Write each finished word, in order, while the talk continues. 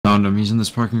found him. He's in this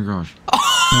parking garage.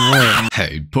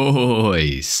 Hey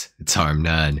boys, it's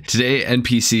HarmNone. Today,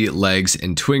 NPC, Legs,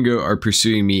 and Twingo are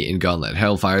pursuing me in Gauntlet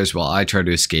HELLFIRES while I try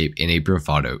to escape in a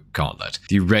Bravado Gauntlet,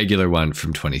 the regular one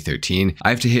from 2013. I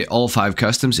have to hit all 5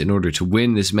 customs in order to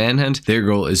win this manhunt. Their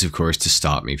goal is of course to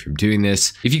stop me from doing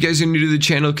this. If you guys are new to the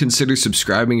channel, consider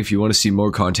subscribing if you want to see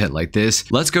more content like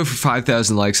this. Let's go for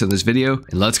 5,000 likes on this video,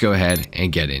 and let's go ahead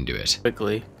and get into it.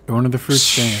 Quickly. Going to the fruit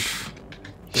stand.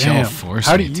 Damn,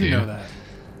 How do you know that?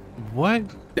 What?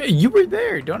 You were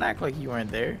there. Don't act like you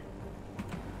weren't there.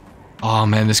 Oh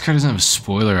man, this car doesn't have a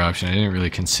spoiler option. I didn't really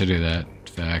consider that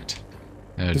fact.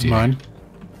 Oh, Is dear. mine?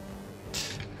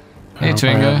 Hey, I have it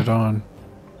Twingo. on.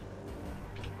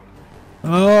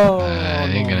 Oh, I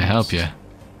ain't gonna help you.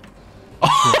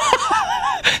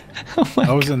 I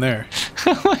was in there.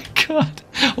 Oh my god.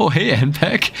 Oh, hey,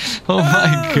 NPEC. Oh my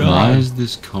Why god. is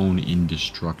this cone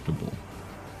indestructible?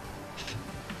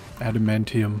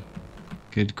 Adamantium.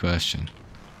 Good question.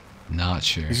 Not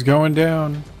sure. He's going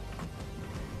down.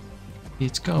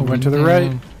 It's going Went to the down.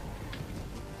 right.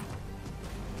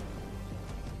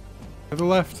 To the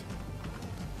left.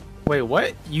 Wait,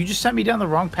 what? You just sent me down the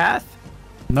wrong path?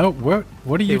 No, what?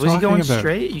 What are you Was he talking going about?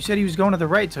 straight? You said he was going to the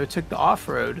right, so it took the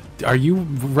off-road. Are you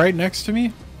right next to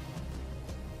me?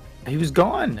 He was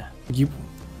gone.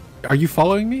 Are you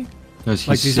following me? Guys,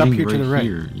 Like he's up sitting here to the right.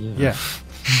 here. Yeah.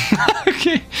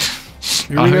 Okay.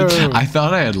 Here we go. I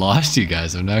thought I had lost you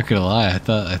guys. I'm not gonna lie. I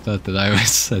thought that I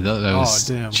was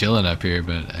damn. chilling up here,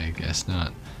 but I guess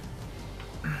not.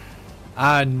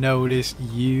 I noticed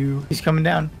you. He's coming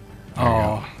down. There we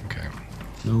Oh, go. Okay.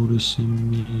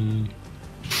 Noticing me.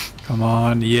 come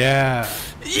on. Yeah.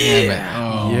 Damn it.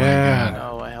 Oh Yeah. my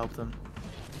god. Oh, I helped him.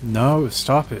 No,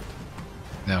 stop it.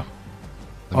 No.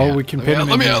 Oh, we can pin him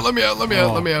in here. Let me out. Let me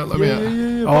out. Let me out. Let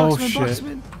me out. Oh, shit.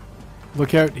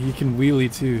 Look out. He can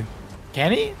wheelie too.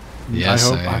 Can he? Yes,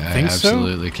 I think so.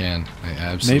 absolutely can. I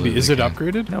absolutely Maybe. Is it can.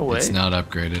 upgraded? No way. It's not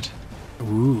upgraded.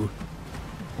 Ooh.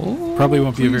 Oh, Probably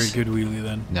won't be a very please. good wheelie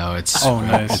then. No, it's Oh,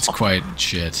 nice. It's quite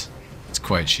shit. It's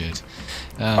quite shit.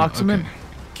 Box him in.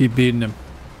 Keep beating him.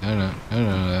 No,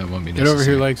 that won't be necessary. Get over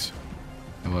here, legs.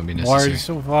 That won't be Why are necessary. you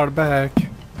so far back?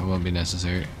 That won't be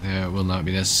necessary. That will not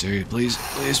be necessary. Please,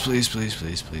 please, please, please,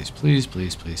 please, please, please,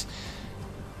 please, please.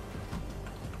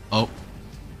 Oh,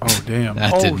 Oh, damn.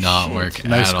 that Oh, did not shit. work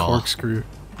Nice at all. corkscrew.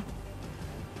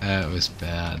 That was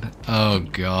bad. Oh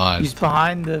god. He's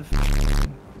behind the...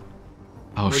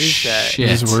 Oh what is that? shit.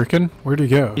 Is it working? Where'd he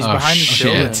go? He's Oh, behind the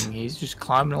shit. building. He's just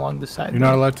climbing along the side. You're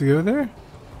not allowed to go there?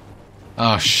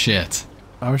 Oh shit.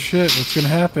 Oh, shit. What's going to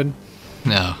happen?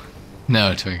 No.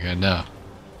 No, Twingo, no.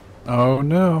 Oh,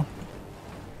 no.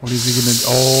 What is he going to...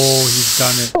 Oh, he's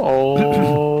done it.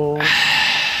 Oh.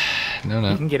 No, He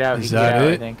no. can get out. He Is can get that out,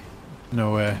 I it? think.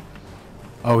 No way.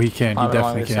 Oh, he can. He Climbing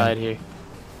along definitely the side can. here.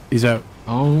 He's out.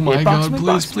 Oh my box god, him in, please,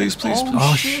 box him please, in. please, Oh, please.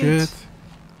 Oh, shit. shit.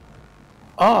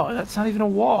 Oh, that's not even a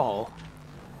wall.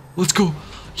 Let's go.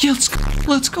 Yeah, let's go.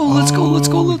 Let's go. Let's go. Let's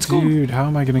go. Oh, Let's go. Dude, how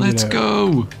am I going to Let's get out?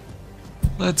 go.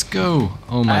 Let's go.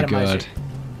 Oh my Atomizer. god.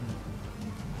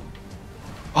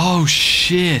 Oh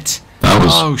shit. That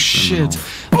was Oh shit.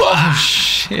 Oh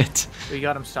shit. We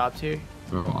got him stopped here.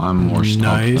 Bro, I'm more stopped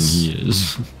Nice. than he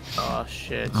is. Oh,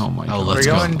 shit. Oh my Oh, god. let's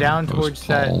We're go. going down That was towards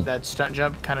Paul. that stunt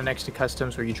jump kind of next to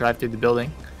customs where you drive through the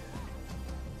building.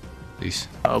 Please.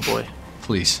 Oh, boy.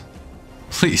 Please.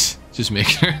 Please. Just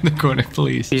make it in the corner,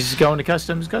 please. He's going to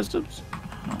customs.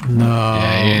 No.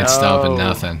 Yeah, you ain't stopping No.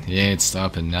 nothing. You ain't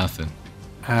stopping nothing.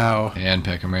 How? Hey,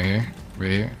 unpick him right here.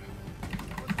 Right here.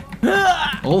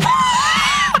 Oh.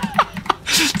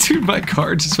 Dude, my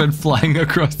car just went flying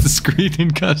across the screen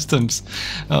in customs.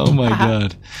 Oh my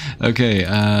god. Okay,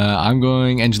 I'm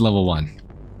going engine level 1.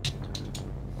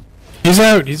 He's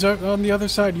out. He's out on the other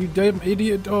side. You damn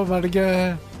idiot. Oh my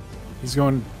god. He's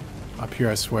going up here,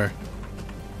 I swear.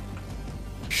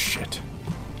 Shit.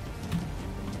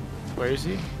 Where is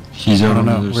he? He's I out don't on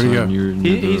the know. other Where'd he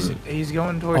side. go? He's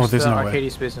going towards Oh, there's the no way.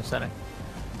 Arcadius Business Center.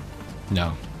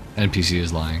 No. NPC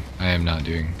is lying. I am not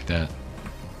doing that.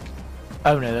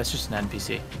 Oh, no, that's just an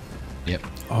NPC. Yep.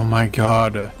 Oh my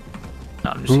god. No,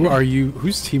 I'm just Who kidding. are you?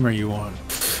 Whose team are you on?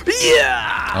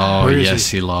 Yeah! Oh, Where is yes,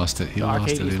 he lost it. He The lost it.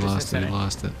 Arcadius He Business lost it. He Center.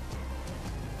 lost it.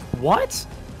 What?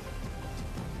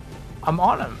 I'm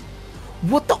on him.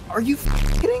 What the? Are you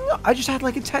kidding? I just had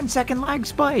like a 10-second lag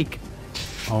spike.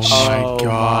 Oh my Oh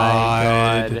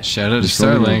god. my god. Shout out to He's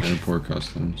probably going Starlink. Airport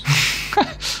customs.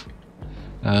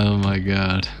 Oh my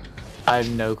god. I have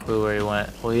no clue where he went.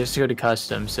 Well, he has to go to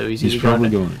customs, so he's He's either going probably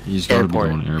to going. He's got to be airport.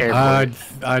 going airport.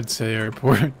 Airport. I'd say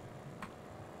airport.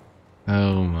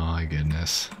 Oh my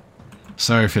goodness.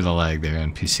 Sorry for the lag there,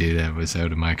 NPC. That was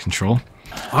out of my control.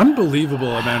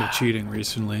 Unbelievable amount of cheating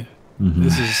recently.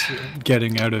 This is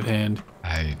getting out of hand.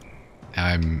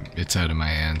 It's out of my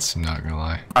hands, I'm not gonna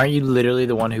lie. Aren't you literally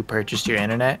the one who purchased your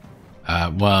internet?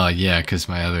 Well, yeah, because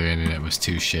my other internet was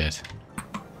too shit.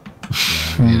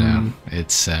 So, you know,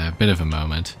 it's a bit of a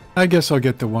moment. I guess I'll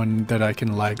get the one that I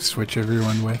can lag switch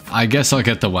everyone with. I guess I'll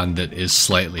get the one that is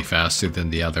slightly faster than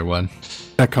the other one.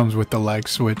 That comes with the lag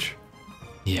switch.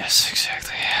 Yes,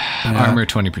 exactly. Yeah. Armor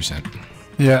 20%.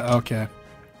 Yeah, okay.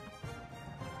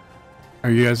 Are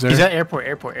you guys there? He's at airport.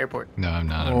 No, I'm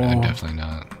not. I'm definitely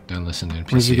not. Don't listen to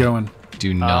NPC. Where's he going?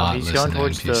 Do not He's listen going to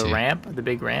towards NPC. the ramp, the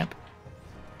big ramp.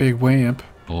 Big wamp.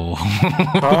 Oh.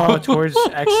 Oh, towards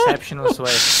Exceptionalist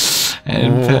Way.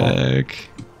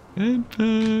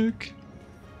 NPC.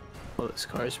 Oh, this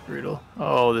car is brutal.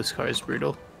 Oh, this car is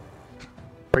brutal.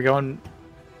 We're going...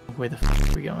 Where the f***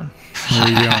 are we going? Where are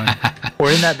you going?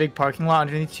 We're in that big parking lot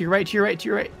underneath. To your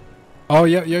right. Oh,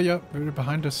 yeah. Right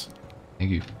behind us.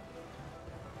 Thank you.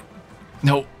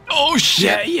 No. Oh,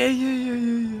 shit.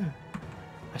 Yeah.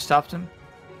 I stopped him.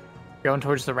 Going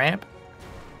towards the ramp.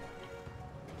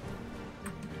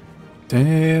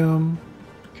 Damn.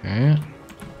 Okay.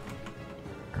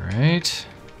 Alright.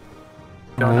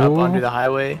 Going up under the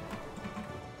highway.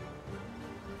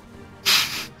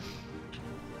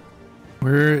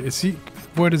 Where is he?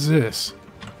 What is this?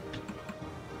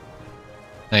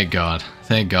 Thank God.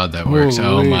 Thank God that works. Oh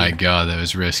Holy. my God, that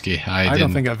was risky. I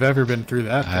don't think I've ever been through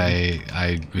that thing.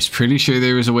 I was pretty sure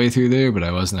there was a way through there, but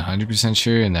I wasn't 100%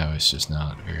 sure, and that was just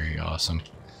not very awesome.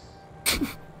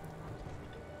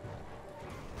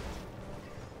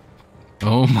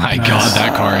 Oh my God,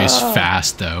 that car is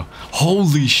fast though.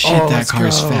 Holy shit, Oh, that let's car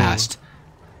is go. fast.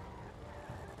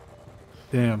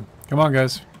 Damn. Come on,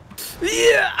 guys.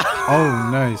 Yeah! Oh,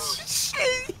 nice.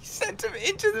 Shit, he sent him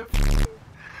into the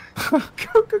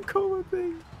Coca-Cola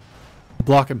thing.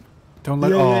 Block him. Don't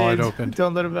let... Oh, it opened.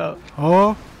 Don't let him out.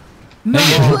 Oh. No.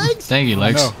 Thank you,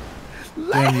 Legs.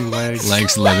 No. Damn you, legs.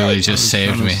 Legs literally just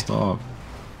saved Trying to me. Stop.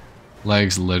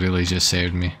 Legs literally just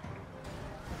saved me.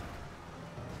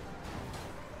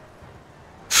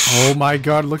 Oh my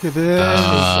God, look at this.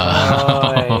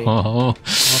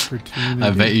 Opportunity.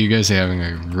 I bet you guys are having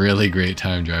a really great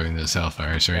time driving this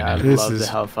HELLFIRES right Yeah, now. I This love is the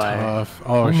Hellfire. tough.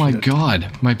 Oh my shit. God,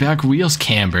 my back wheel's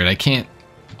cambered. I can't.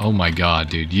 Oh my God,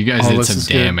 dude, you guys did this some is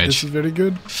good. damage. This is very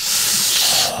good.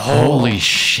 Holy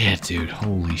shit, dude.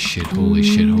 Holy shit, holy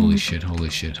shit, holy shit, holy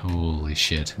shit, holy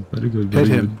shit. Very good. Hit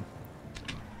Very him.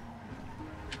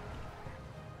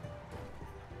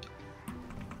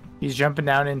 He's jumping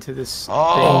down into this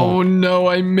Oh no,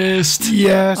 I missed.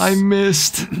 Yes. I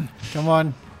missed. Come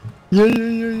on.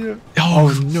 Yeah.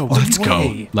 Oh, no Let's way.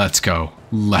 go. Let's go.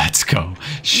 Let's go.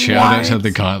 Shout out to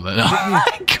the Gauntlet. Oh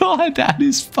my God, that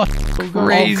is fucking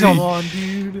crazy. Oh, come on,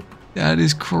 dude. That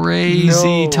is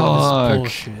crazy No, talk. that is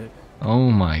bullshit.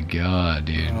 Oh my God,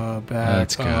 dude. Back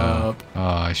Let's go. up. Oh,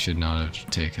 I should not have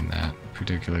taken that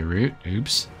particular route.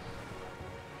 Oops.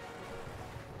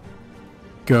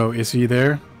 Go. Is he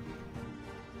there?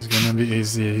 He's gonna be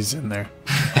easy. He's in there.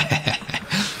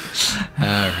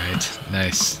 Alright.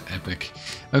 Nice. Epic.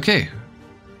 Okay.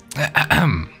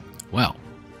 Well,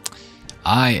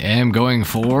 I am going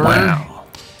for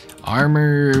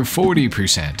armor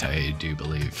 40%, I do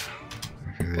believe.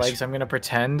 Legs, I'm gonna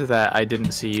pretend that I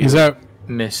didn't see you He's out.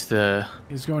 miss the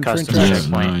He's going train custom tracks.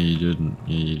 checkpoint. No, you didn't.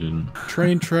 Yeah, you didn't.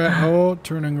 Train track. Oh,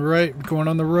 turning right. Going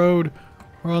on the road.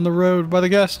 We're on the road by the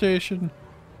gas station.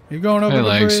 You're going over Hey, the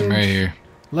Legs, bridge. I'm right here.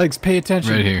 Legs, pay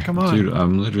attention. Right here. Come on. Dude,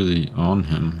 I'm literally on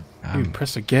him. Dude,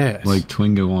 press the gas. Like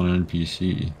Twingo on an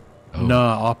NPC. Oh.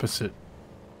 Nah, opposite.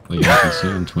 Like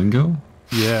NPC on Twingo?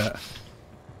 Yeah.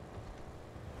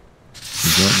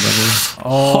 Is that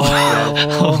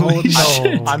Oh, Holy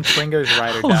shit. I'm Twingo's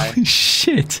ride or die. Holy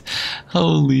shit.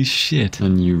 Holy shit. better?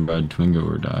 Then you ride Twingo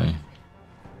or die.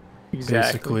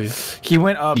 Exactly. basically. He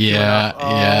went up. he went Yeah,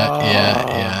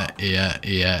 up.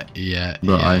 yeah.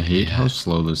 But I hate how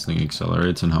slow this thing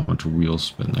accelerates and how much wheel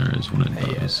spin there is when it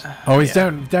does. Oh, he's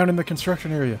down in the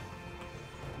construction area.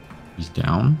 He's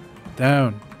down?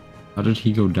 Down. How did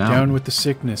he go down? Down with the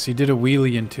sickness. He did a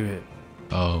wheelie into it.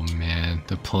 Oh man,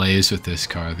 the plays with this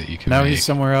car that you can Now make he's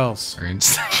somewhere else. are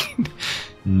insane.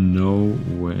 No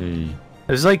way.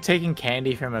 It was like taking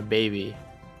candy from a baby.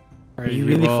 Are you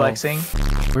Well, really flexing?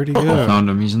 Where'd he I go? found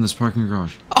him. He's in this parking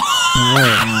garage.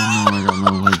 Oh no, I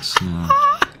got no legs now.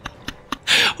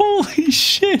 Holy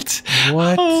shit!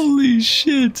 What? Holy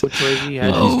shit! Which way is he Yeah,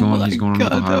 headed? he's going- my he's going on the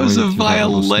God, that was a highway to that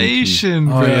little violation,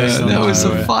 Oh, bro. yeah, he's on That the was a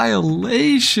highway.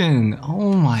 violation.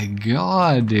 Oh my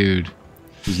God, dude.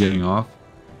 He's getting off.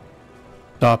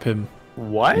 Stop him.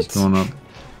 What? He's going up.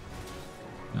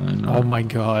 I know. Oh my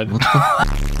god.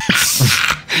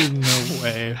 There's no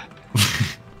way.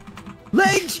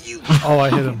 Legs, you. Oh, I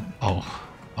hit him. Oh.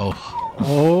 Oh.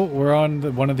 Oh, we're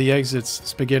on one of the exits.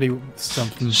 Spaghetti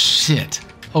something. Shit.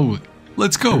 Oh,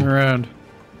 let's go. Turn around.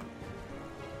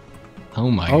 Oh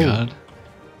my Oh. god.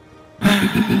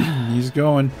 He's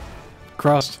going.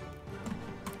 Crossed.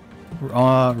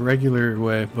 Regular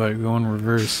way, but going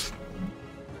reverse.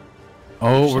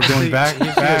 Oh, we're going back.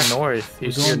 He's back. going north.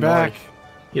 He's We're going going back. north.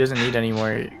 He doesn't need any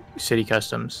more city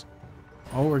customs.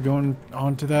 Oh, we're going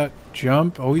onto that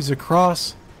jump. Oh, he's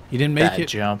across. He didn't make That it.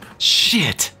 jump.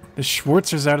 Shit. The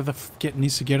Schwarzer's out of the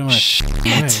needs to get on that Shit.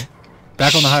 way.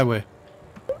 Back on the highway.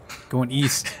 Going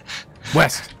east.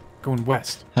 West. Going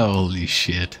west. Holy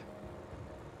shit.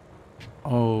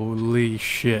 Holy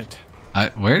shit.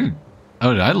 Where?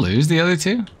 Oh, did I lose the other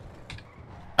two?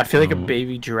 I feel like a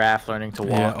baby giraffe learning to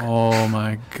Yeah. walk. Oh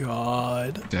my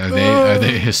god. Are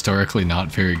they historically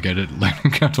not very good at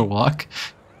learning how to walk?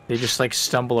 They just like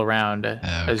stumble around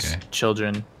as okay.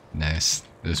 children. Nice,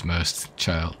 as most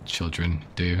children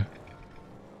do,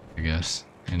 I guess.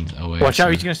 In a way. Watch out!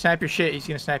 so- He's gonna snap your shit. He's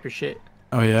gonna snap your shit.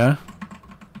 Oh yeah.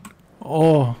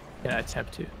 Oh. Yeah, it's tap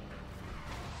two.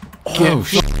 Oh,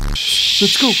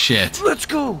 Let's go. Shit. Let's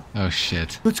go. Oh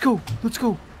shit. Let's go. Let's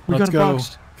go. We Let's got go. him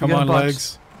boxed. We Come got on, him boxed.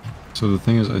 legs. So the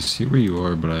thing is, I see where you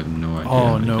are, but I have no idea. Oh,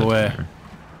 how to no get way. there.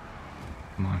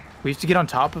 Come on. We have to get on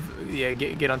top of. Yeah,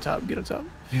 get on top. Get on top.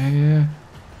 Yeah.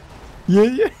 Yeah,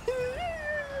 yeah.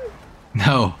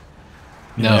 No.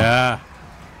 No. Yeah.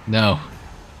 No.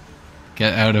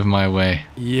 Get out of my way.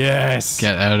 Yes.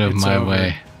 Get out of It's my over.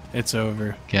 way. It's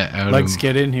over. Get out Legs, of.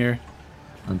 get in here.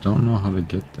 I don't know how to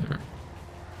get there.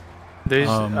 There's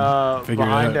figure it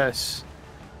behind out. us.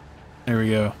 There we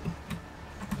go.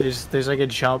 There's like a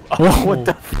jump. Whoa. Oh, what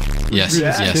the? Yes.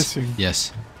 Yeah. Yes. Kissing.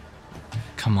 Yes.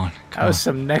 Come on. That Come was on.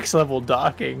 some next level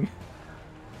docking.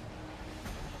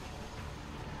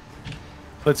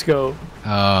 Let's go.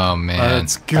 Oh man.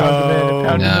 Let's Pound him in, go.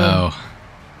 pound him in. No.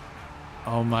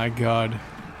 Oh my god.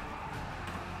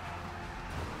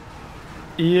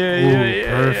 Yeah, Ooh, yeah,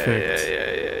 yeah. perfect.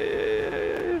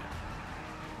 Yeah.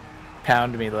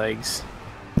 Pound me, legs.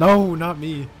 No, not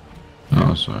me.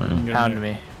 Oh, sorry. Pound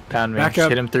me. Pound me. Back Just up.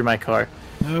 hit him through my car.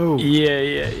 No.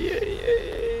 Yeah.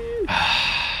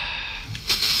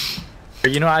 Or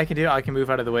you know what I can do? I can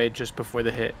move out of the way just before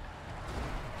the hit.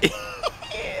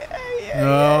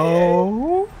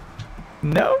 No.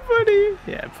 Nobody.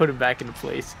 Yeah, put him back into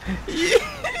place.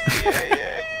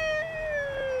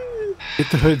 Hit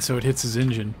the hood so it hits his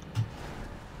engine.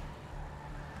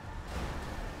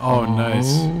 Oh,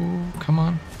 nice. Come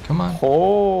on. Come on.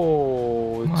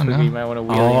 Oh, Come on Twiggy, now. you might want to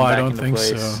wheel Oh, him I back don't into think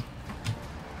place. so.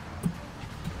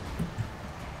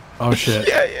 Oh shit.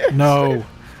 Yeah. No.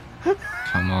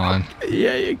 Come on.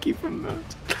 Yeah, keep him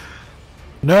moved.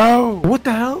 No. What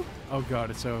the hell? Oh god,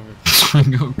 it's over.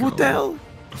 Go. What the hell?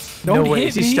 Don't no way. hit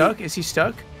Is he me. stuck? Is he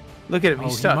stuck? Look at him. Oh,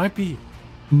 He's he stuck. might be.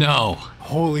 No.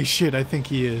 Holy shit, I think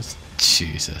he is.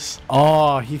 Jesus.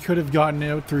 Oh, he could have gotten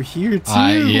out through here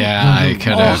too. Yeah, I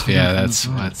could have. Oh. Yeah, that's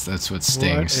what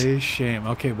stings. What a shame.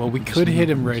 Okay, well we could hit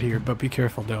him right here, but be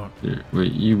careful, don't. Here,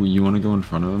 wait, you want to go in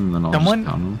front of him, and then I'll Someone- just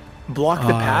pound him? Block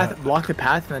the path. Block the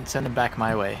path, and then send him back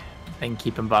my way. I can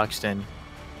keep him boxed in.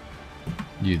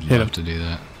 You'd Hit love him. to do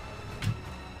that.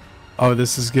 Oh,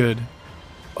 this is good.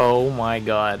 Oh my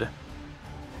god.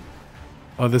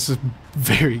 Oh, this is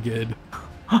very good.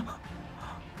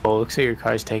 Oh, looks like your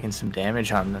car's taking some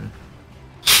damage on them.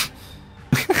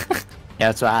 Yeah,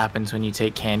 that's what happens when you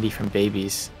take candy from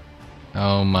babies.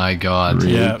 Oh my god.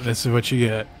 Really? Yeah, this is what you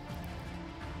get.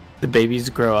 The babies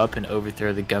grow up and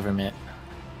overthrow the government.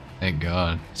 Thank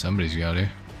God. Somebody's got to.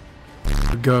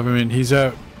 The government, he's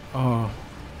out. Oh.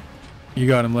 You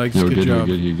got him, legs. You're Good good, job.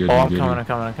 you're good, you're good, Oh, you're I'm good.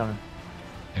 coming, I'm coming.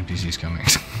 NPC's coming.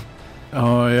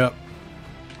 Oh, yep.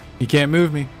 You can't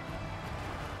move me.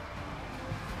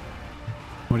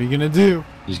 What are you gonna do?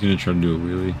 He's gonna try to do a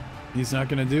wheelie. He's not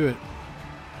gonna do it.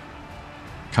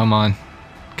 Come on.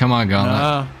 Come on, Gauntlet.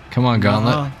 Nuh-uh. Come on,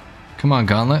 Gauntlet. Come on,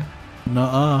 Gauntlet.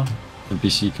 Nuh-uh.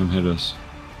 NPC, come hit us.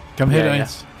 Come hit Yeah,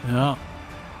 us. Yeah.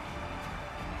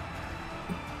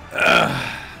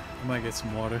 I might get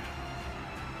some water.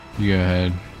 You go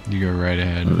ahead. You go right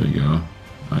ahead. There we go.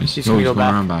 Nice. He's Oh, gonna he's go going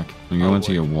back. around back. I'm Oh, going to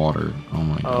boy. get water. Oh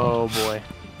my god. Oh boy.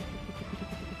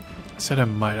 I said I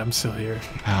might. I'm still here.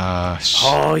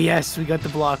 Oh yes, we got the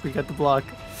block. We got the block.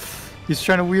 He's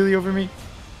trying to wheelie over me.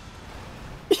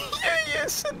 yeah,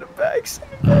 send him back. Send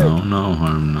him back. No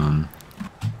harm none.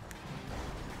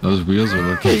 Those wheels are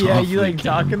looking Yeah, awfully you like cambered.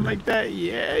 talking like that?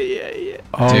 Yeah.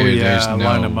 Oh Dude, yeah, there's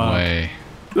line no him up. way.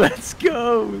 Let's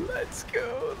go. Let's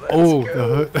go. Let's Oh,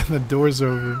 go. the door's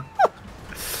over.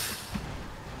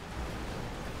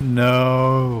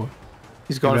 No.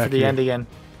 He's going Get for back the here. end again.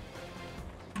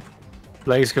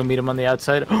 Legs go meet him on the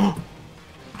outside.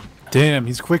 Damn,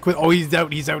 he's quick with. Oh, he's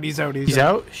out. He's out. He's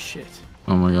out? Shit.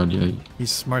 Oh my god, yeah.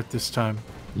 He's smart this time.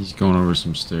 He's going over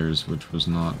some stairs, which was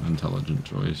not an intelligent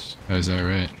choice. Oh, is that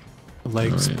right?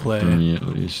 Legs Alright, play. for me at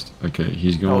least. Okay,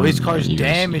 he's going. Oh, his car's you guys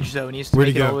damaged see. though, and he has to Where'd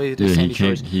make he it all go? the way to Dude, he Sandy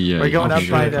can't. Shores. We're We're going up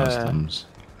by customs.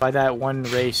 by that one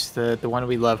race, the one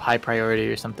we love, High Priority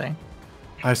or something.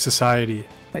 High society.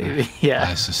 Yeah.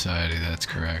 High society, that's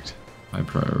correct. High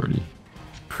priority.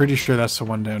 Pretty sure that's the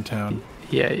one downtown.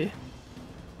 Yeah.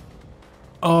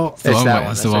 Oh, It's the one, that we-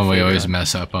 one, it's that's the our one we favorite always one.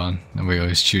 mess up on, and we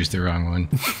always choose the wrong one.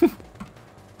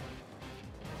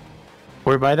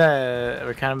 We're by the.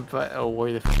 We're kind of. Oh,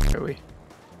 where the f are we?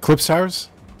 Clips Towers?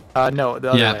 No,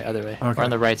 the other Yeah. way. Other way. Okay. We're on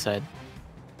the right side.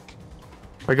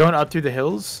 We're going up through the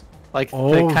hills, like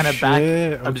Oh, the kind of back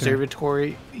shit, okay.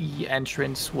 observatory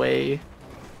entrance way.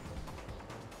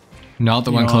 Not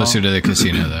the one Yeah. closer to the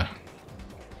casino, though.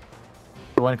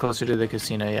 The one closer to the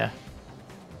casino. Yeah.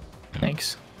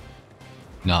 Thanks.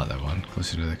 Not that one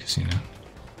closer to the casino.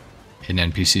 In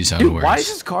NPC zone Dude, works. why is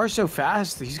his car so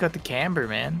fast? He's got the camber,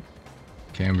 man.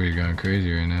 Camber, you're going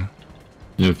crazy right now.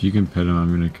 Yeah, if you can pet him, I'm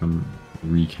gonna come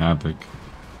wreak havoc.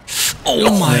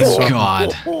 Oh my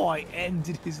god! Oh, I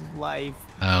ended his life.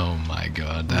 Oh my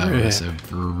god, that was a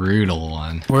brutal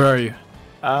one. Where are you?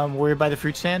 We're by the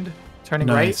fruit stand. Turning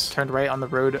Nice. right. Turned right on the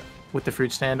road with the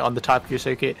fruit stand on the top of your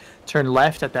circuit. Turn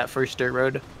left at that first dirt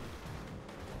road.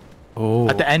 Oh.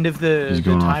 At the end of the He's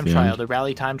going off time the trial, end? the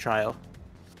rally time trial.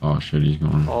 Oh shit, he's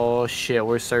going. Oh shit,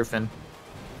 we're surfing.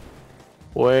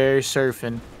 We're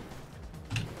surfing.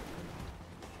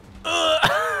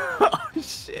 Oh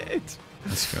shit.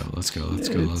 Let's go, let's go, let's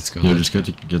go, let's go. Yeah, just get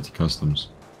to customs.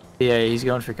 Yeah, he's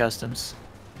going for customs.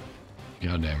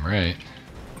 Goddamn right.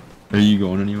 Are you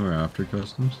going anywhere after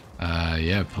customs?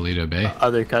 Yeah, Polito Bay.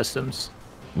 Other customs.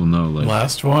 Well, no, like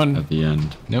Last one. at the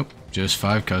end. Nope, just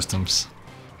 5 customs.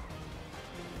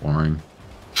 Boring.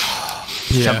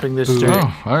 Yeah. Jumping this Ooh. dirt.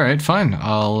 Oh, alright, fine.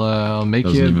 I'll make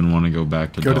Doesn't you even want to go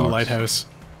back to Go to the docks. lighthouse.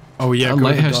 Oh, yeah, a go to the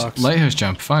lighthouse, docks. lighthouse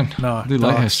jump, fine. No, do docks.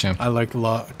 lighthouse jump. I like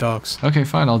docks. Okay,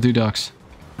 fine, I'll do docks.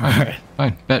 Alright.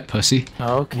 Fine, bet, pussy.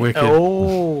 Okay. Wicked.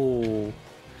 Oh.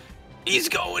 He's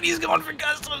going for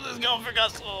customs. He's going for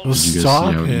customs. Well, Did you guys stop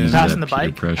see how him. easy Passing that the bike,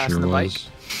 peer pressure passing the bike.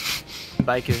 was?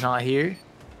 Bike is not here.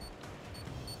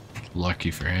 Lucky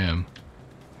for him.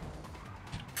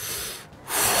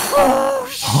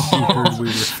 You heard we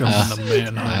were filming the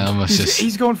I manhunt. almost just,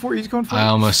 He's going for it. He's going for it. I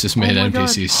almost just made my God.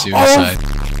 NPC suicide.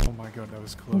 Oh my god, that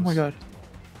was close. Oh my god.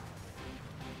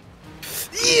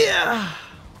 Yeah.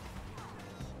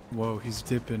 Whoa, he's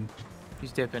dipping.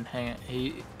 He's dipping. Hang on.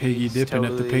 Piggy he's dipping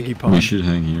at the totally- piggy We pond. should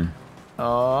hang here.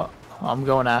 Oh, I'm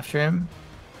going after him.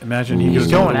 Imagine he Ooh. goes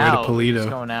He's all going the way out. to He's Polito.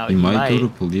 going out. He might go to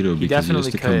Polito because he has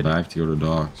definitely to come could. back to go to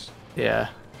docks. Yeah.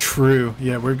 True.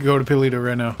 Yeah, we're going to Polito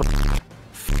right now.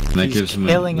 And that He's gives him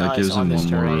killing that us gives on him this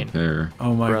one more terrain. repair.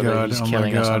 Oh my Brother, god. he's Oh my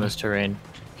killing us on god. this terrain.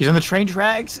 He's on the train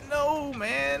tracks. No,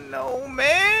 man. No,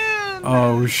 man.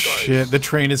 Oh shit. The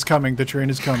train is coming. The train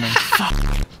is coming.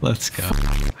 Let's go.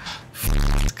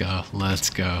 Let's go. Let's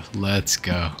go. Let's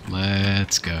go.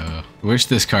 Let's go. I wish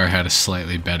this car had a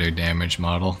slightly better damage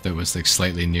model that was like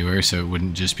slightly newer so it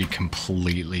wouldn't just be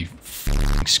completely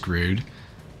f***ing screwed.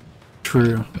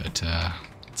 True. But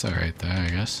it's alright though, I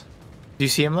guess. Do you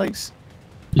see him, legs?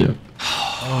 Yep.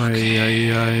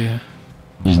 Ay.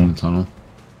 He's in the tunnel.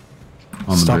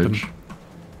 On Stop the him. bridge.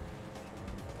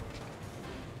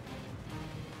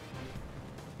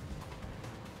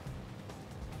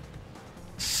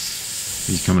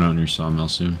 He's coming out near Sawmill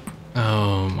soon.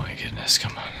 Oh my goodness,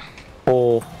 come on.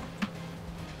 Oh.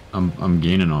 I'm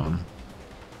gaining on him.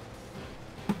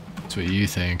 That's what you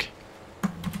think.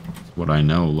 It's what I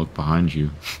know. Look behind you.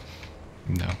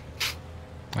 No.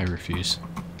 I refuse.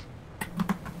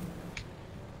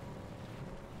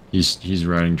 He's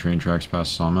riding train tracks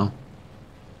past Sawmill.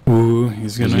 Ooh,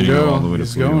 he's He's gonna gonna go. all the way to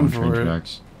He's Polito going on train for it.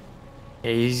 tracks.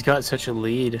 Yeah, he's got such a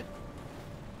lead.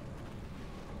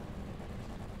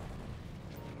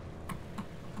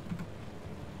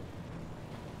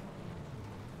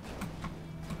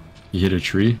 He hit a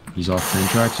tree. He's off train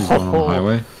tracks. He's going on the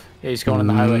highway. Yeah, he's going on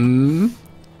the highway. Mm.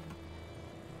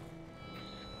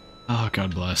 Oh,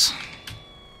 God bless.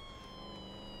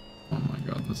 Oh my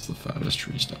god, that's the fattest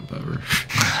tree stump ever.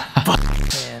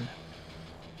 Man.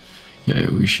 Yeah,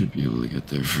 we should be able to get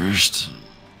there first.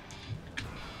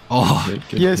 Oh,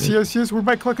 Good Yes, pit. yes. We're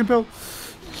by Cluckenbill.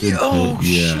 Good Oh, pit.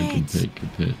 Yeah, shit. good pit.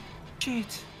 Good pit.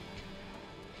 Shit.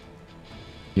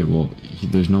 Yeah, well,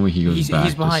 there's no way he goes back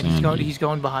He's behind. to Sandy. He's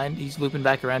going behind. He's looping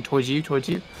back around towards you.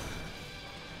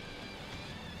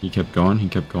 He kept going.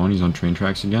 He's on train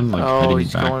tracks again, like Oh, heading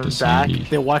he's back going to back. Sandy.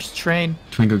 They watch the train.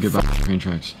 Twingo, get back to train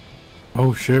tracks.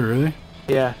 Oh shit, really?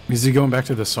 Yeah. Is he going back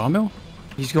to the sawmill?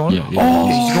 He's going. Yeah, Oh,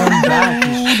 he's going back.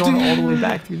 He's going all the way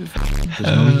back through the.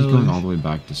 There's no way he's going all the way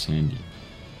back to Sandy.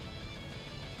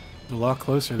 A lot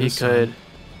closer He this could. time.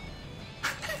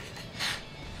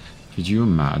 Could you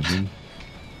imagine?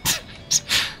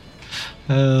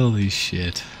 Holy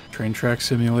shit. Train track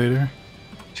simulator.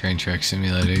 Train track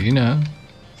simulator, you know.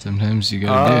 Sometimes you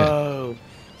gotta do it. Oh,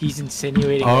 he's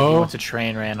insinuating that he wants a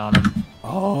train ran on him.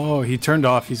 Oh, he turned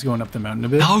off. He's going up the mountain a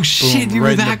bit. Oh shit, Boom, you right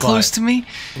were in the that close butt. to me?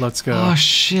 Let's go. Oh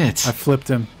shit. I flipped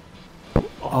him.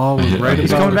 Oh, I hit- right I hit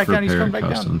He's it going with back down, he's repair going back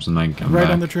down. customs, and I come right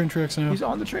back. on the train tracks now. He's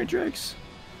on the train tracks.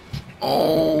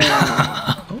 Ooh.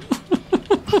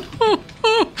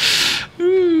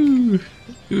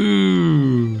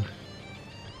 Ooh.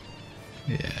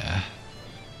 Yeah.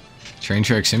 Train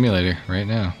track simulator right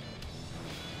now.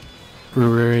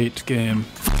 Great game.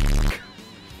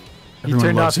 He Everyone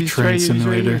turned loves off. a He's train right here, he's right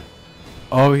simulator. here.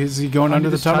 Oh, is he going under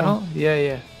the this tunnel? Yeah,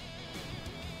 yeah.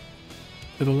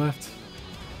 To the left.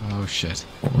 Oh shit.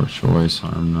 Poor choice,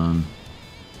 HarmNone.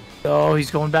 Oh, he's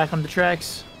going back on the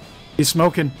tracks. He's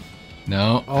smoking.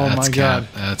 No, Oh that's my cap. God.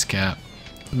 That's cap.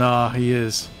 Nah, he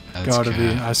is. That's Gotta be.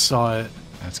 cap. I saw it.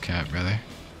 That's cap, brother.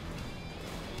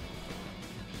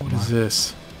 What is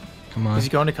this? Come on. Is he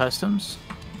going to customs?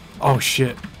 Oh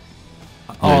shit.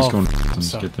 Yeah, he's Oh, going. I'm Let's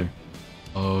sorry. get there.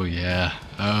 Oh yeah.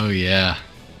 Oh yeah.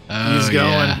 Oh, He's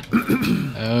yeah.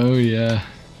 going. Oh yeah.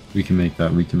 We can make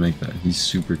that. We can make that. He's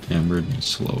super cambered and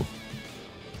slow.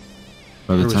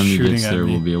 By the He was time he shooting gets at there,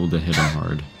 me. we'll be able to hit him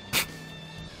hard.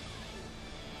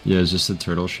 Yeah, is this the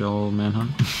turtle shell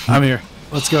manhunt? I'm here.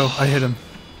 Let's go. I hit him.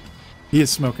 He is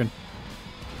smoking.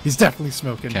 He's definitely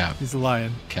smoking. Cap. He's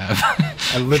lying. Cap.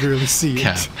 I literally see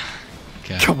Cap. it.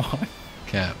 Cap. Come on.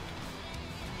 Cap.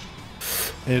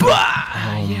 Hit him.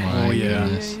 Oh yeah, my oh, yeah.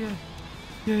 goodness. Yeah.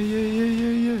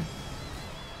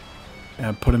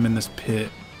 And put him in this pit.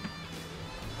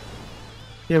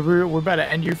 Yeah, we're about to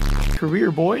end your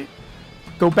career, boy.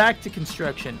 Go back to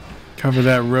construction. Cover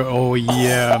that road. Oh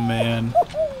yeah, man.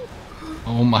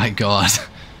 Oh my god.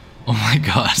 Oh my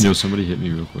god. Yo, somebody hit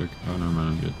me real quick. Oh, no, man,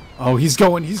 I'm good. Oh, he's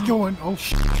going. He's going. Oh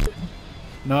shit.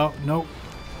 No, no.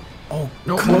 Oh,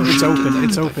 no. It's open.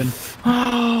 It's open.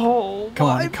 Oh, Come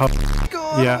on, come.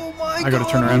 God, Yeah, oh my I gotta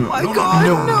turn God, around. Oh my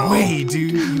God, No way,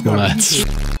 dude. You gotta Let's be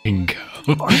kidding. fucking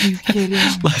go. Are you kidding?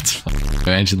 Let's fucking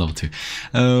go. Engine level 2.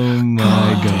 Oh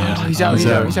my god. He's out, Oh he's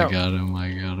out, he's my out. god. Oh my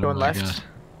god. Oh Going my left. god.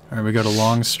 All right, we got a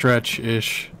long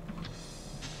stretch-ish.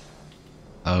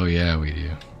 Oh yeah, we do.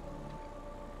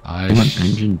 I want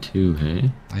engine 2,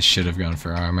 hey? I should have gone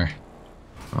for armor.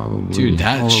 Probably. Dude,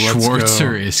 that Oh, let's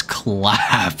Schwarzer go. is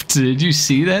clapped. Did you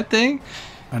see that thing?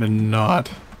 I did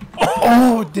not.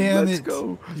 Oh, damn Let's it.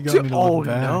 go. You got me to Oh look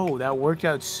back. no, that worked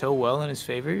out so well in his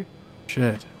favor.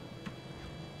 Shit.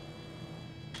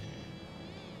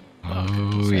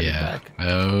 Oh Set it yeah. back.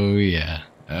 Oh yeah.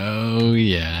 Oh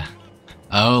yeah.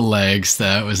 Oh legs,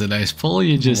 that was a nice pull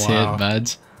you just Wow. hit,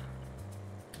 buds.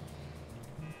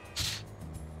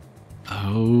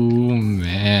 Oh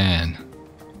man.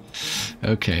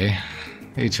 Okay.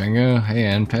 Hey Twingo. Hey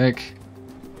Anpec.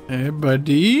 Hey,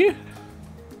 buddy.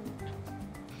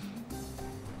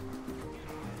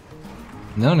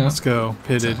 No, no. Let's go.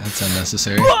 Pitted. That's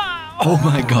unnecessary. Oh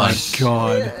my god.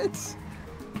 God.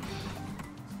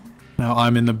 Now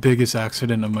I'm in the biggest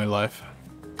accident of my life.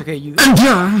 Okay, you.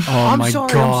 Oh I'm my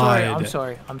sorry, god. I'm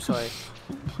sorry. I'm sorry.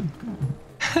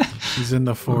 He's in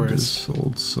the I'm forest. just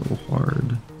sold so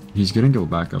hard. He's gonna go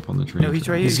back up on the train. No, he's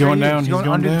right here. He's going right here. down, He's he's going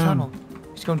going under the down. tunnel.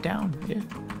 He's going down. Yeah.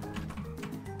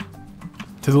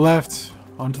 To the left.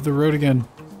 Onto the road again.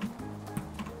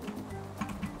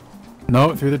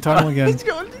 No, through the tunnel again. He's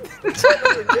going.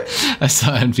 I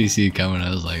saw NPC coming. I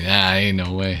was like, ah, ain't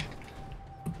no way.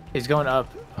 He's going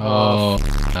up. Oh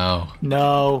no.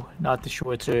 No, not the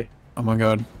Schwarzer. Oh my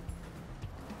god.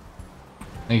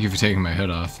 Thank you for taking my hood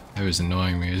off. It was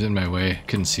annoying me. It was in my way.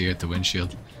 Couldn't see it at the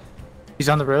windshield. He's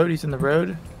on the road. He's in the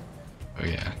road. Oh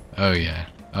yeah. Oh yeah.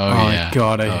 Oh, Oh yeah. my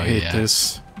god, I Oh, hate yeah.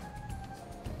 this.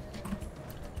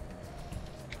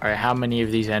 All right, how many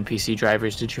of these NPC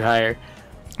drivers did you hire?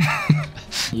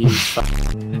 You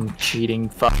fucking cheating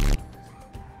fuck.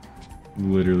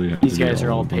 Literally. have These to do guys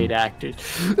are all of them. paid actors.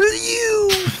 You.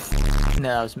 No,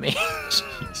 that was me.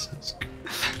 Jesus.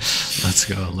 Let's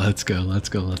go. Let's go. Let's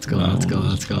go. Let's go. That Let's go. one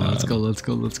was Let's go. Let's bad. go. Let's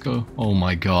go. Let's go. Oh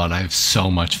my god, I have so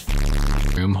much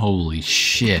room. Holy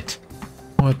shit.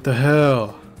 What the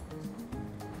hell?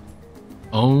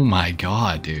 Oh my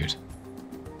god, dude.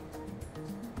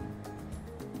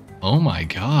 Oh my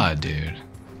god, dude.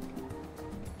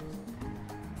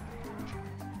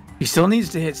 He still needs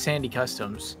to hit Sandy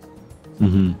Customs.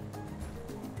 Mm-hmm.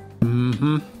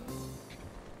 Mm-hmm.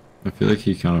 I feel like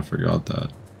he kind of forgot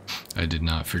that. I did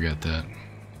not forget that.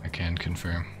 I can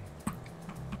confirm.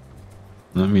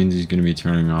 That means he's going to be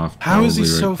turning off. How is he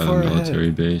probably so right by far the military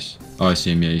ahead? base? Oh, I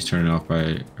see him. Yeah, he's turning off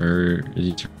by. Or is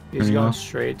he turning He's going off?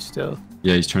 straight still.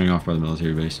 Yeah, he's turning off by the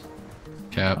military base.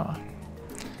 Cap. Oh.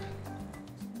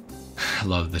 I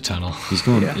love the tunnel. He's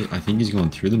going. Yeah. I think he's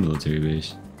going through the military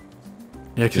base.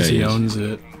 Yeah, because Yeah, he he is. owns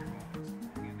it.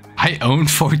 I own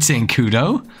Fort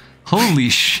Zancudo? Holy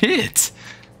shit!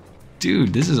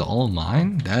 Dude, this is all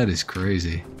mine? That is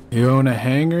crazy. You own a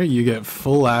hangar, you get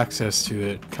full access to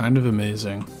it. Kind of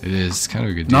amazing. It is. It's kind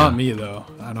of a good deal. Not me, though.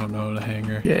 I don't own a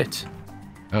hangar. Shit.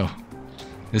 Oh.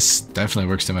 This definitely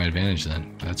works to my advantage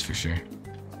then. That's for sure.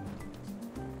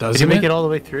 Does Did he he make it all the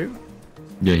way through?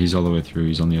 Yeah, he's all the way through.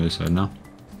 He's on the other side now.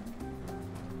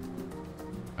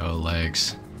 Oh,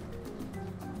 legs.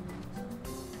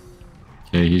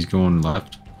 Okay, he's going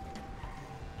left.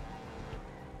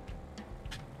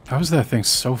 How is that thing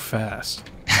so fast?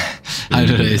 I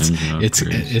don't know. Engine It's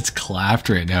upgrades. it's clapped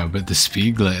right now, but the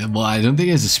speed glitch. Well, I don't think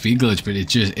it's a speed glitch, but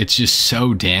it's just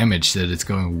so damaged that it's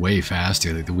going way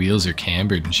faster. Like the wheels are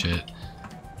cambered and shit.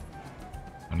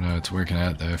 I don't know. It's working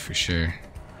out though for sure.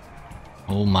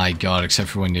 Oh my god! Except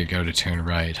for when you go to turn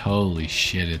right. Holy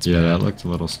shit! It's Yeah, bad. that looked a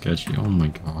little sketchy. Oh my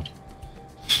god.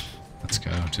 Let's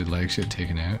go. Did legs get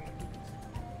taken out?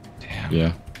 Damn.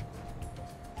 Yeah,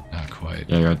 Not quite.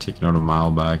 yeah, I got taken out a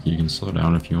mile back. You can slow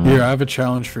down if you want. Here, I have a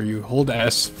challenge for you. Hold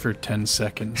S for 10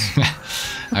 seconds.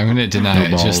 I'm gonna deny No it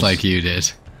just balls. like you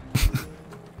did.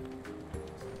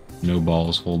 No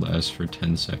balls. Hold S for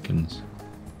 10 seconds.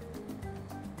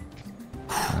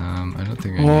 I don't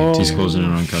think I Whoa. need He's to. closing in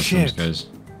on customs, shit. guys.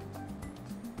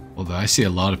 Although I see a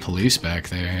lot of police back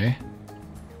there, hey?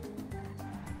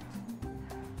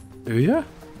 Do ya?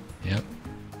 Yep.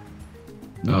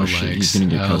 No Oh, shit, legs. he's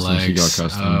gonna get Oh, customs. He got legs.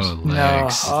 customs. Oh,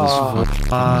 legs. Oh, This fucking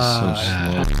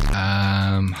is so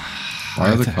slow. Why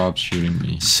are the cops shooting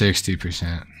me?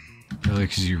 60%. Really,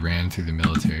 because you ran through the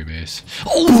military base.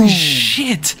 Holy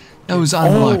shit! That was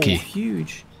unlucky. Oh,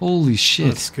 huge. Holy shit.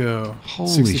 Let's go. Holy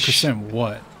 60%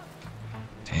 what?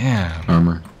 Damn.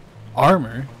 Armor.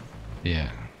 Armor? Yeah.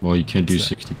 Well, you can't do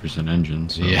 60% engine,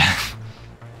 so. Yeah.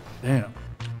 Damn.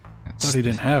 Thought he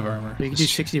didn't have armor. You can do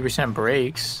 60%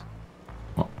 brakes.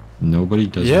 Well, nobody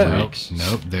does Yeah. brakes.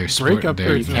 Nope. They're Break sport. up They're,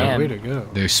 there you is the can. way to go.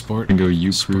 they're sport. And go,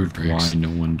 you Sport prove why brakes. no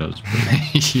one does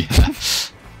brakes.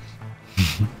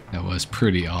 Yeah. That was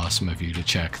pretty awesome of you to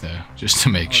check, though, just to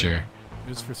make sure. It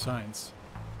was for science.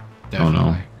 Oh, no.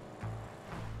 Definitely.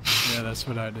 Yeah, that's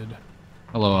what I did.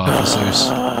 Hello,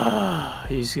 officers.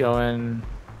 He's going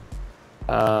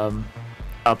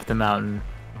up the mountain.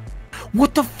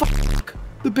 What the fuck?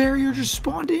 The barrier just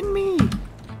spawned in me.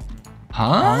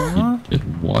 Huh?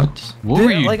 What? What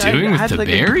were you Like, I doing with had, the like,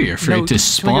 a- barrier for no, it to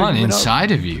spawn he went up.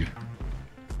 inside of you?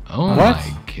 Oh What? my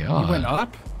He god. went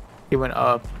up? He went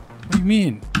up. What do you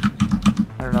mean?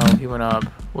 I don't know. He went up.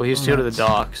 Well, he was to go to the nuts.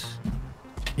 docks.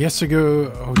 He has to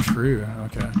go. Oh, true.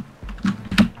 Okay.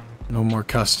 No more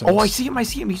customs. Oh, I see him. I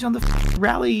see him. He's on the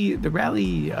rally. The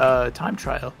rally time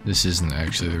trial. This isn't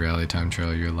actually the rally time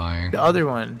trail, you're lying. The other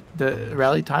one. The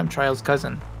rally time trial's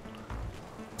cousin.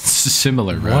 It's a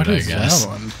similar road, What I is guess. that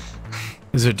one?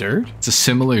 Is it dirt? It's a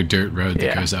similar dirt road that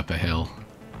Yeah. goes up a hill.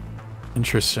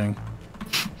 Interesting.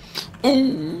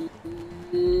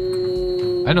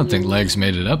 I don't think Legs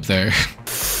made it up there.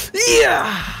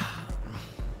 Yeah.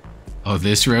 Oh,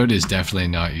 this road is definitely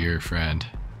not your friend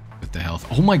with the health.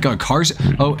 Oh my god, cars.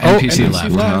 Oh, NPC NPC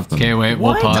left. left. Okay, wait,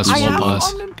 we'll What? pause. I We'll have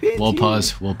pause. him on pin We'll here.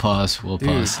 pause. We'll pause. We'll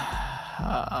pause.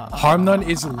 HarmNone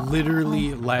is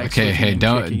literally lag. Okay, switching hey, and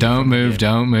don't kicking don't from the move, game.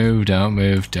 don't move, don't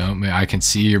move, don't move. I can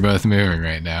see you're both moving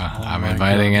right now. I'm my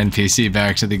inviting NPC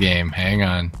back to the game. Hang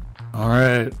on. All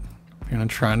right. I'm gonna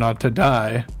try not to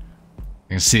die. I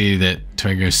can see that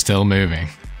Twingo's still moving.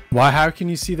 Why? How can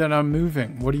you see that I'm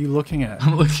moving? What are you looking at?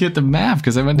 I'm looking at the map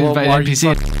because I went to Well, invite why are you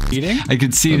NPC. fucking cheating? I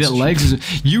could see That's that Legs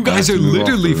is. You guys are That's too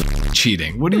literally awkward.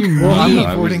 cheating. What do you Well, I'm mean? I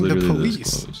was avoiding the literally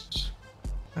this police. close.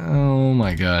 Oh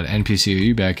my god, NPC, are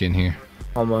you back in here?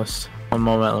 Almost. One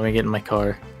moment. Let me get in my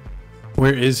car.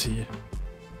 Where is he?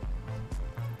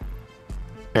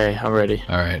 Okay, I'm ready.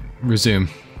 All right, resume.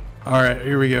 All right,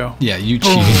 here we go. Yeah, you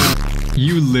cheating.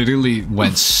 You literally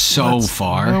went so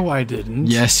far. No, I didn't.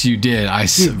 Yes, you did. I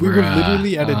Dude, we were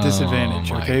literally at a Oh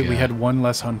disadvantage, my okay? We God. had one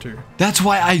less hunter. That's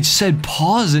why I said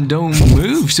pause and don't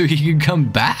move so he could come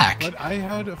back. But I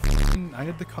had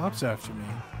the cops after me.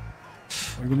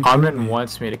 They're gonna kill Harmon me.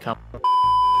 wants me to come.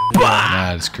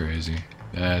 That's crazy.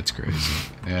 That's crazy.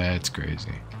 That's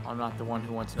crazy. I'm not the one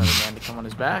who wants another man to come on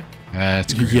his back.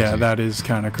 That's crazy. Yeah, that is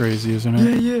kind of crazy, isn't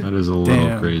it? That is a little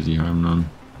Damn. crazy, HarmNone.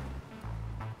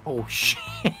 Oh shit.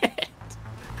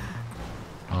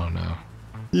 Oh no.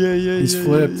 He's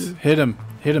flipped. Hit him.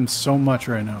 Hit him so much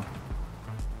right now.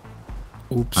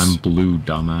 Oops. I'm blue,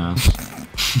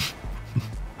 dumbass.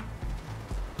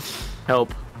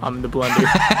 Help. I'm the blender.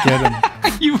 Get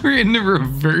him. You were in the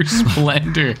reverse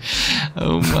blender.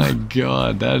 Oh my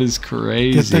god, that is Get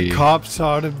crazy. the cops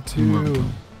on him too.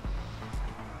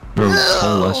 Bro,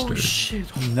 call Oh Lester.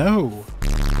 shit. No.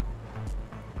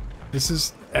 This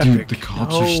is epic. Dude, the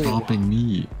cops are No. stopping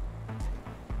me.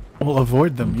 Well,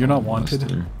 avoid them. You're not Call wanted.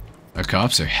 Lester. The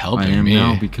cops are I helping am me.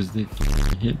 now because they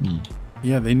hit me.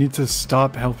 Yeah, they need to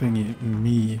stop helping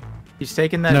me. He's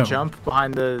taking that No. jump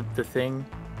behind the thing.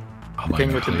 Oh my thing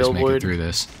god, with the please make it billboard. through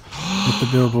this. With the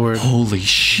billboard. Holy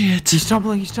shit. He's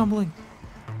tumbling. He's tumbling.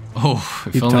 Oh,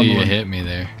 if Keep only you tumbling. hit me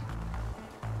there.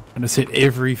 I just hit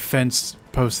every fence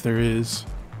post there is.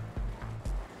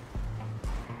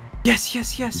 Yes.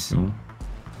 Yes. Yes. So,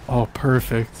 Oh,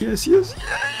 perfect. Yes. Yes.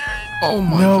 Oh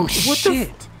my No god. shit.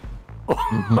 what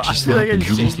I just feel like I happened? You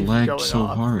just just seen it lagged going so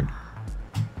off. hard.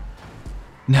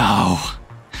 No.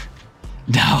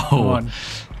 Come No. on.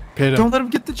 Pit him. Don't let him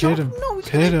get the jump. Hit him. No, he's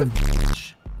Hit gonna him.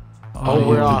 Oh, he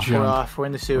we're hit the off. We're jump. off. We're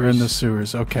in the sewers. We're in the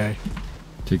sewers. Okay.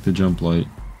 Take the jump light.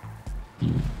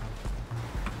 You,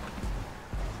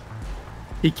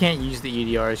 He can't use the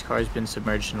EDR. His car's been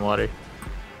submerged in water.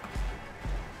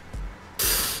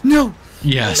 No.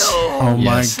 Yes. Oh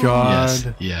Yes. my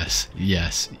god. Yes.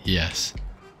 Yes. Yes.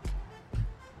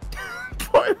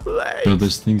 Poor leg. bro,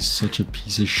 this thing's such a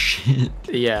piece of shit.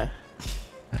 Yeah.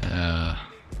 Uh,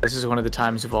 This is one of the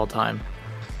times of all time.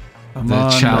 Come the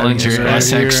on, Challenger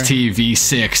Magnus, right here. SXT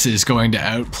V6 is going to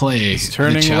outplay the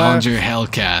turning Challenger left.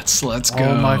 Hellcats. Let's go.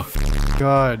 Oh my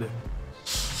god.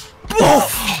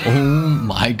 Oh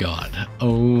my god.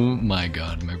 Oh my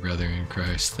god, my brother in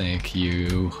Christ. Thank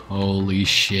you. Holy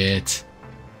shit.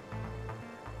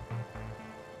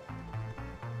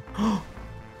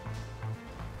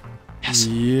 Yes.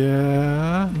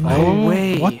 Yeah. No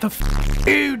way. What the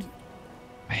dude?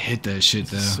 I hit that shit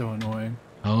though. So annoying.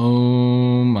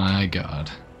 Oh my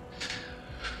god.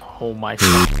 Oh my The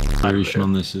god. acceleration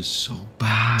on this is so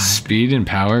bad. Speed and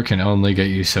power can only get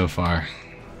you so far,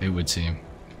 it would seem.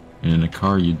 And in a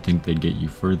car, you'd think they'd get you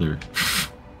further.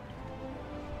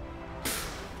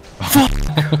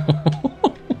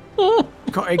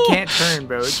 It can't turn,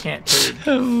 bro. It can't turn.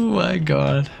 Oh my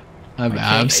god. I'm I can't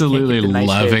absolutely get the nice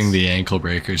loving hits. the ankle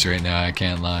breakers right now, I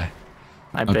can't lie.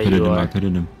 I I bet pitted you him, I are.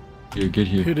 pitted him. Here, get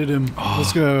here. Pitted him.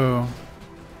 Let's go.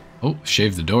 Oh,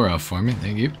 shave the door off for me,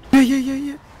 thank you.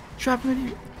 Yeah. Trap him in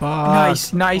here. Nice.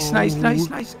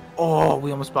 Fuck. Oh,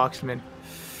 we almost boxed him in.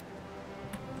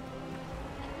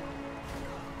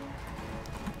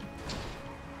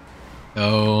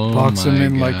 Oh Box my him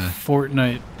in god. like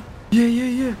Fortnite.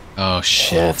 Yeah. Oh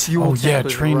shit. Fuel Oh, yeah, tank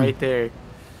was train. right there.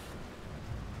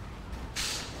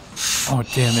 Oh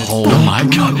damn it. Oh my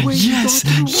god. wait, Yes.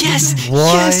 don't do it. Yes. What?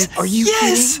 Yes. Are you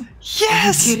yes. kidding?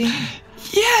 Yes. Are you kidding?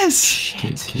 Yes.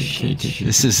 Shit.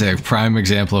 This is a prime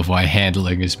example of why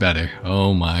handling is better.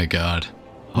 Oh my god.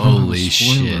 Holy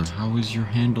Spoiler, shit. How is your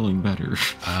handling better?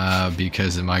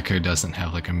 Because my car doesn't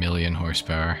have like 1,000,000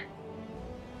 horsepower.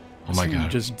 Oh my This thing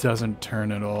god. just doesn't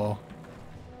turn at all.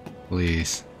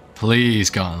 Please. Please,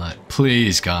 Gauntlet.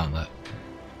 Please, Gauntlet.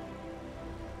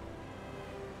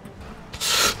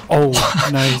 Oh,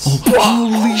 nice.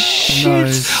 Holy shit.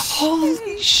 Nice.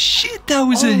 Holy shit, that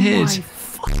was a hit.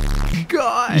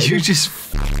 God. You just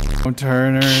Don't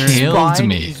turn her. killed Spine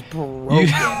me. is broken. You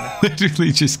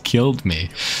literally just killed me.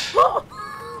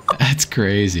 That's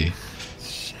crazy.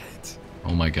 Shit.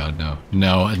 Oh my god, no.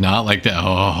 No, not like that.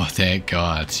 Oh, thank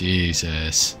god.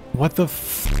 Jesus. What the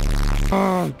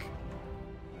fuck?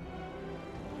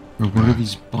 Bro, what are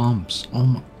these bumps? Oh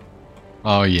my.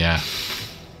 Oh yeah.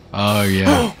 Oh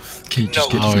yeah. Okay,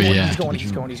 just get Oh, to the yeah.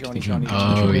 He's going.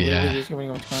 Oh, yeah. He's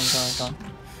going.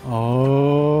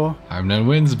 Oh. HarmNone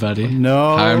wins, buddy.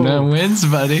 No. HarmNone wins,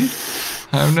 buddy.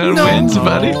 HarmNone wins,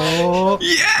 buddy. Oh.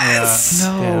 Yes!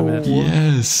 Yeah. Damn it.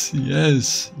 Yes,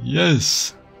 yes,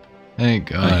 yes. Thank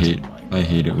God. I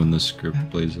hate it when the script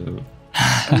plays out.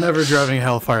 I'm never driving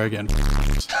Hellfire again.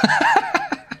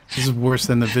 This is worse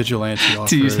than the Vigilante offer.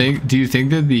 Do you think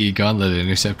that the Gauntlet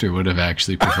Interceptor would have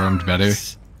actually performed better?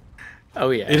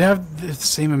 Oh yeah. It'd have the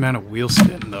same amount of wheel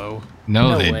spin though.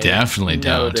 No, No they way. definitely No,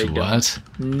 don't. they don't. What?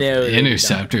 No, The they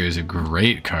Interceptor is a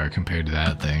great car compared to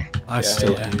that thing. I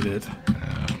still yeah. hate it.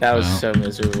 don't. That was Well. so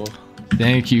miserable.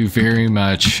 Thank you very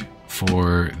much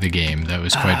for the game. That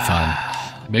was quite fun.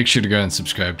 Make sure to go and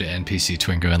subscribe to NPC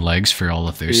Twingo and Legs for all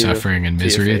of their suffering and do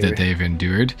your misery that favor. they've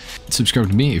endured. Subscribe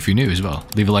to me if you're new as well.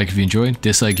 Leave a like if you enjoyed,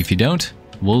 dislike if you don't.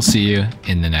 We'll see you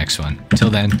in the next one. Till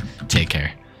then, take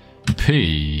care.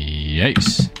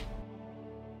 Peace.